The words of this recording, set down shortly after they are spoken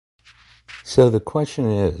So the question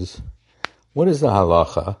is, what is the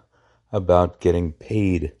halacha about getting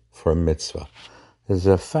paid for a mitzvah? There's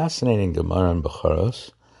a fascinating Gemara in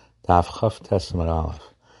Bechoros, Daf Chaf Tes Amud Aleph.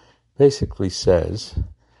 Basically says,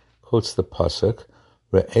 quotes the pasuk,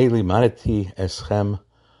 Re'ei limadeti eschem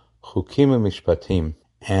chukim u'mishpatim.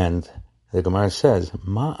 And the Gemara says,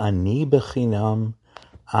 Ma ani bechinam,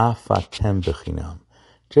 af atem bechinam.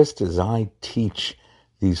 Just as I teach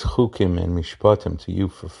these chukim and mishpatim to you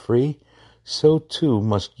for free, so too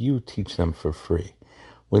must you teach them for free.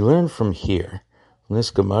 We learn from here, from this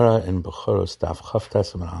Gemara in Bechoros Daf Chaf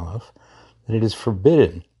Tes Amud Aleph, that it is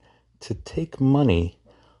forbidden to take money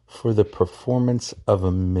for the performance of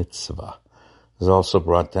a mitzvah. It is also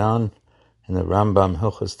brought down in the Rambam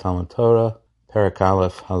Hilchos Talmud Torah, Perek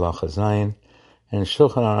Aleph Halacha Zayin, and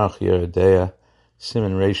Shulchan Aruch Yoreh De'ah,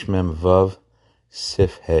 Siman Reish Mem Vav,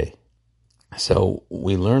 Sif Hey. So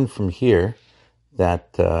we learn from here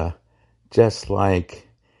that just like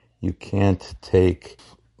you can't take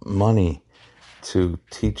money to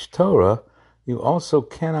teach Torah, you also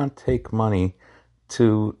cannot take money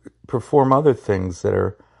to perform other things that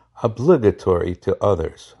are obligatory to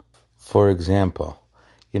others. For example,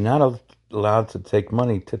 you're not allowed to take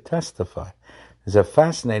money to testify. There's a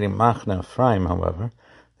fascinating Machne Ephraim, however,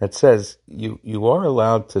 that says you are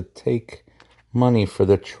allowed to take money for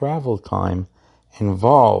the travel time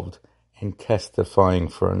involved in testifying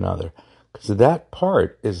for another, because that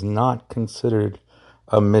part is not considered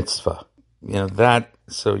a mitzvah.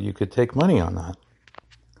 So you could take money on that.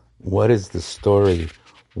 What is the story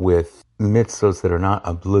with mitzvahs that are not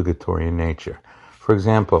obligatory in nature? For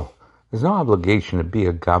example, there's no obligation to be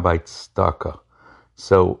a gabbai tzedakah.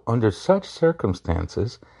 So under such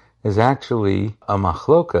circumstances, is actually a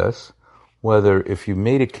machlokas, whether if you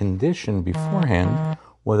made a condition beforehand,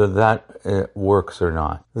 whether that works or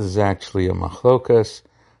not. This is actually a machlokas.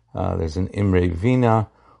 There's an Imre Vina,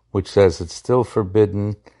 which says it's still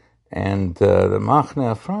forbidden. And the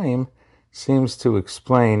Machne Ephraim seems to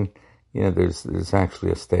explain, there's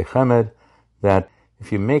actually a Stei Chemed, that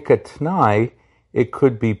if you make a t'nai, it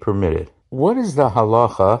could be permitted. What is the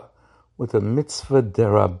halacha with a mitzvah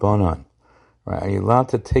derabanan? Right? Are you allowed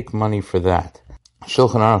to take money for that?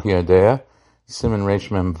 Shulchan Aruch Yoreh De'ah, Siman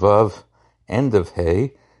Reish Mem Vav, end of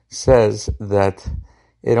Hey, says that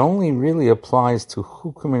it only really applies to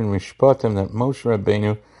chukim and mishpatim that Moshe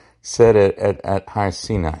Rabbeinu said at Har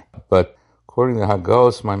Sinai. But according to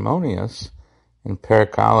Hagos Maimonides, in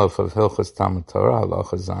Perek Aleph of Hilchos Talmud Torah,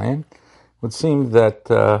 Halacha Zayin, would seem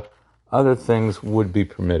that other things would be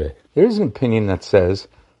permitted. There is an opinion that says,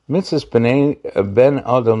 Mitzvahs ben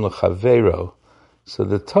Adam l'chavero, so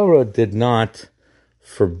the Torah did not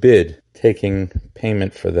forbid taking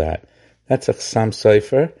payment for that. That's a Chasam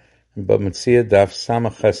Sofer, and Bava Metzia Daf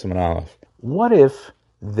Samach Ches Amud Aleph. What if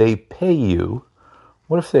they pay you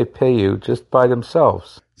just by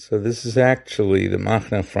themselves? So this is actually, the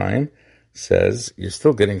Machne Ephraim says, you're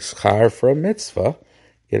still getting schar for a mitzvah,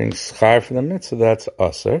 getting schar for the mitzvah, that's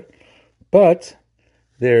aser, but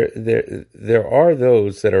there are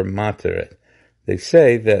those that are materet. They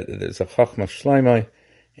say that there's a Chachma Shlomo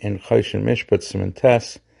in Choshen Mishpat Siman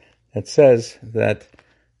Tes that says that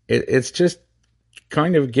it's just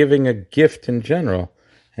kind of giving a gift in general,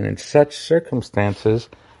 and in such circumstances,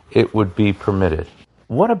 it would be permitted.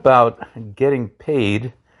 What about getting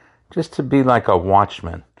paid just to be like a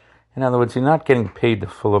watchman? In other words, you're not getting paid the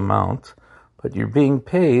full amount, but you're being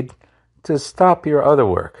paid to stop your other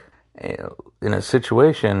work. In a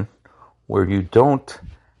situation where you don't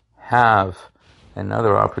have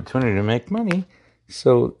another opportunity to make money,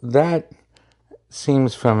 so that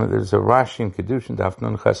seems there's a Rashi in Kedushin, Daf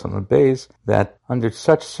Nun Ches Amud Beis, that under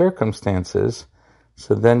such circumstances,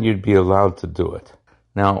 so then you'd be allowed to do it.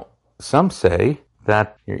 Now, some say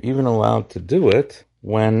that you're even allowed to do it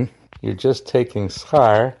when you're just taking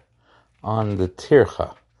schar on the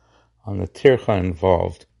tircha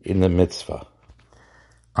involved in the mitzvah.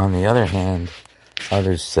 On the other hand,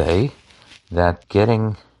 others say that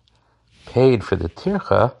getting paid for the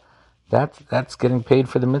tircha, that's getting paid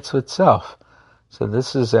for the mitzvah itself. So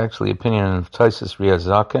this is actually opinion of Tosfos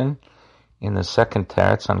Riazaken in the second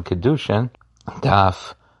teretz on Kedushin,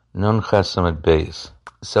 Daf Nun Ches Amud Beis.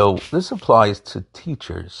 So this applies to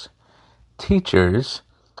teachers.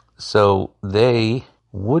 So they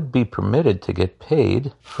would be permitted to get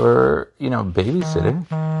paid for,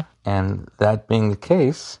 babysitting. And that being the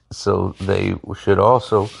case, so they should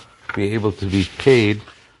also be able to be paid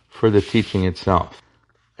for the teaching itself.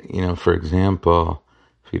 For example,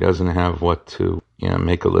 if he doesn't have what to,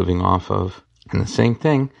 make a living off of. And the same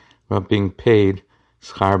thing about being paid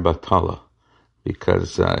schar batala,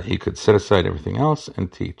 because he could set aside everything else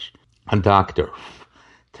and teach. a doctor.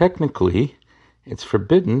 Technically, it's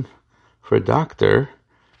forbidden for a doctor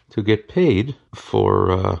to get paid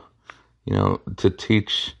for, to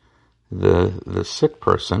teach the sick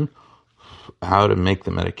person how to make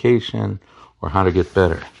the medication or how to get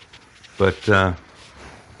better. But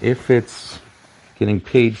if it's getting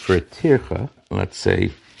paid for a tircha, let's say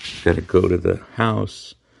you got to go to the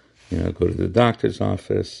house, go to the doctor's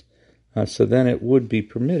office, so then it would be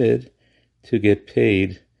permitted to get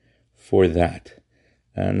paid for that.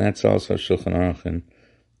 And that's also Shulchan Aruch and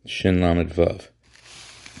Shin Lamed Vav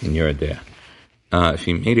in Yoreh De'ah. If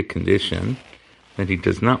he made a condition that he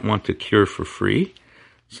does not want to cure for free,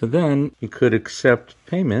 so then he could accept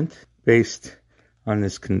payment based on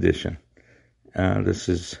this condition. This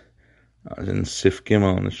is in Sif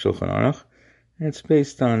Gimel in the Shulchan Aruch, and it's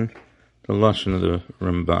based on the Lashon of the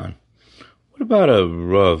Ramban. What about a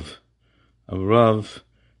Rav? A Rav,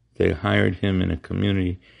 they hired him in a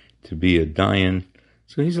community to be a dayan,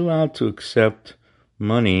 so he's allowed to accept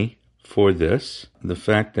money for this. The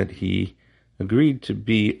fact that he agreed to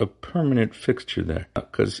be a permanent fixture there,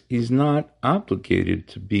 because he's not obligated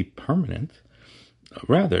to be permanent.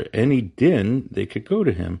 Rather, any din, they could go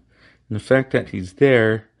to him. And the fact that he's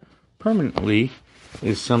there permanently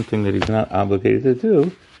is something that he's not obligated to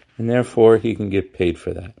do, and therefore he can get paid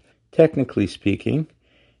for that. Technically speaking,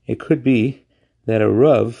 it could be that a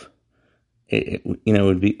Rav, it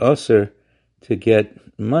would be usher to get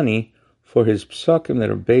money for his psakim that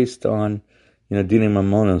are based on, dinei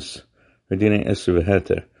mamonos or dinei eser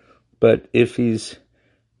v'heter. But if he's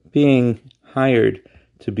being hired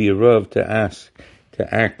to be a Rav to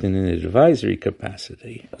act in an advisory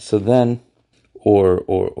capacity, so then, or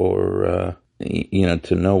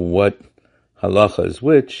to know what halacha is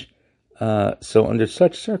which, so under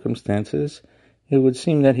such circumstances, it would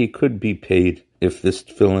seem that he could be paid if this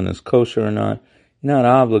tefillin is kosher or not. You're not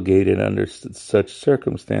obligated under such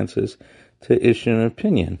circumstances to issue an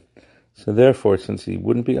opinion. So therefore, since he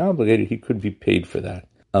wouldn't be obligated, he could be paid for that.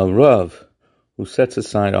 A Rav who sets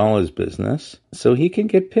aside all his business, so he can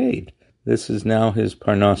get paid. This is now his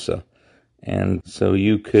parnasa. And so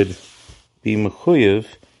you could be mechayev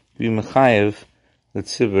the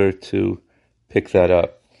tzibur to pick that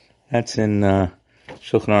up. That's in Shulchan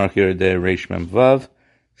Aruch Yoreh De'ah Reish Mem Vav,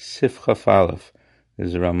 Sif Chaf Aleph.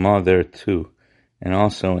 There's a Ramah there too, and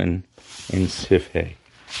also in Sif Hey.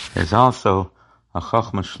 There's also a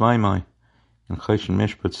Chachma Shleimai in Choshen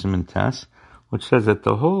Mishpat Siman Tes, which says that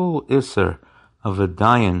the whole Isser of a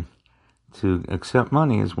dayan to accept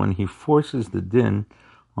money is when he forces the din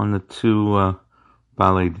on the two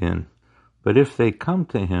balei din. But if they come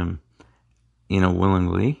to him,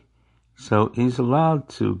 willingly, so he's allowed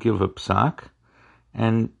to give a psak,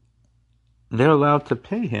 and they're allowed to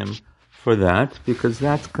pay him for that, because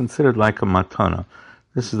that's considered like a matana.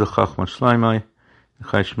 This is the Chachma Shleimai, the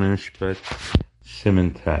Choshen Mishpat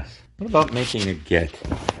Siman Tes. What about making a get?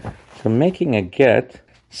 So making a get,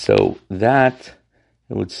 so that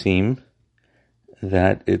it would seem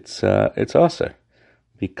that it's aser,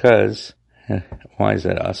 because why is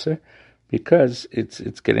that aser? Because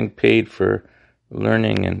it's getting paid for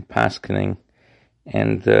learning and paskening,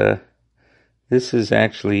 and this is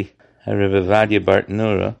actually Rav Ovadia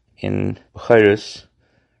Bartenura in Bechorus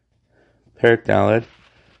Perek Daled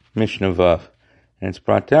Mishnah Vav, and it's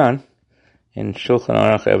brought down in Shulchan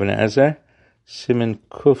Aruch Even Ezer Siman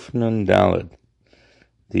Kuf Nun Daled.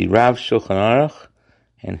 The Rav Shulchan Aruch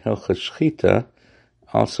in Hilchos Shchita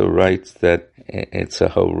also writes that it's a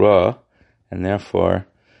hora, and therefore,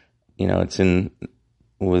 it's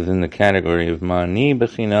within the category of ma'ani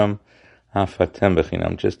b'chinam, afatem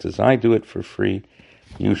b'chinam. Just as I do it for free,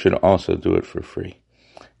 you should also do it for free.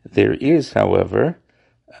 There is, however,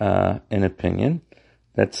 an opinion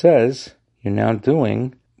that says you're now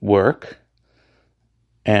doing work,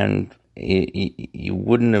 and you're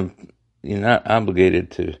not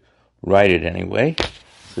obligated to write it anyway.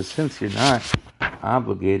 So since you're not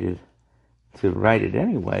obligated to write it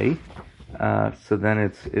anyway, so then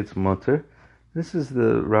it's mutter. This is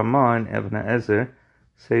the Ramah in Even Ezer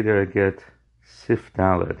Seder Aget Sif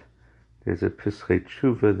Daled. There's a Pischei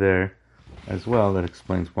Tshuva there as well that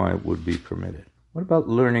explains why it would be permitted. What about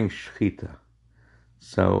learning Shechita?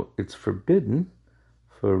 So it's forbidden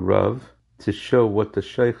for Rav to show what the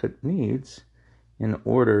Sheichet needs in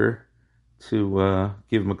order to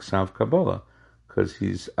give Muksav Kabbalah, because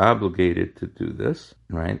he's obligated to do this,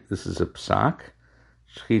 right? This is a psak.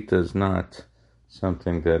 Shechita is not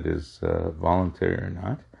something that is voluntary or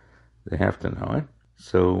not. They have to know it.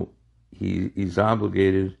 So he's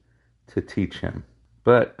obligated to teach him.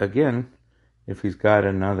 But again, if he's got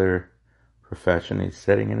another profession, he's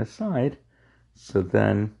setting it aside, so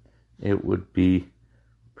then it would be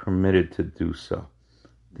permitted to do so.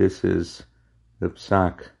 This is the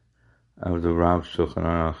psak of the Rav Shulchan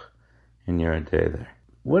Aruch in Yoreh De'ah.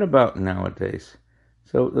 What about nowadays?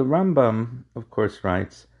 So the Rambam, of course,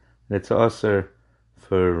 writes that it's also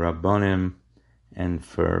for Rabbonim and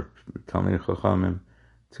for Talmidei Chachamim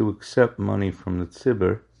to accept money from the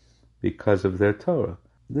tzibur because of their Torah.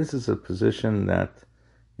 This is a position that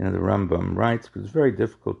the Rambam writes, but it's very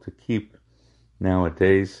difficult to keep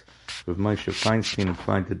nowadays. With Moshe Feinstein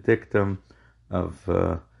applied the dictum of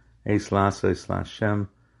Eis Lasa, Eis Lashem,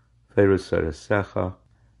 Ferus Arasecha.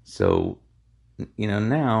 So,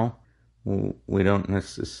 now we don't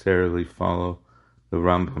necessarily follow the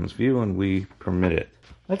Rambam's view and we permit it.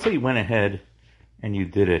 Let's say you went ahead and you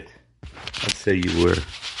did it. Let's say you were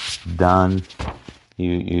done,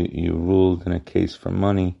 you ruled in a case for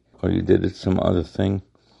money, or you did it some other thing.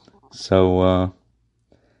 So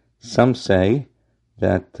some say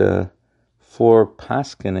that for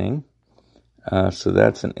paskening, so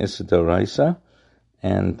that's an Issa D'Oraisa,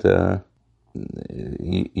 and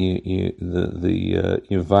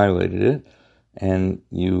you violated it, and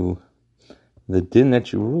the din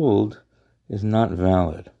that you ruled is not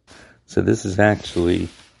valid. So this is actually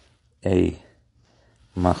a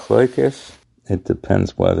machlokes. It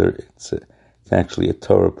depends whether it's actually a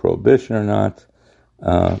Torah prohibition or not.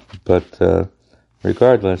 But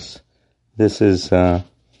regardless, this is the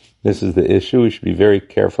issue. We should be very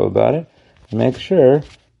careful about it and make sure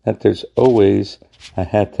that there's always a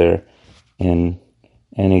heter in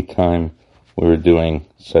any time we're doing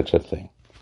such a thing.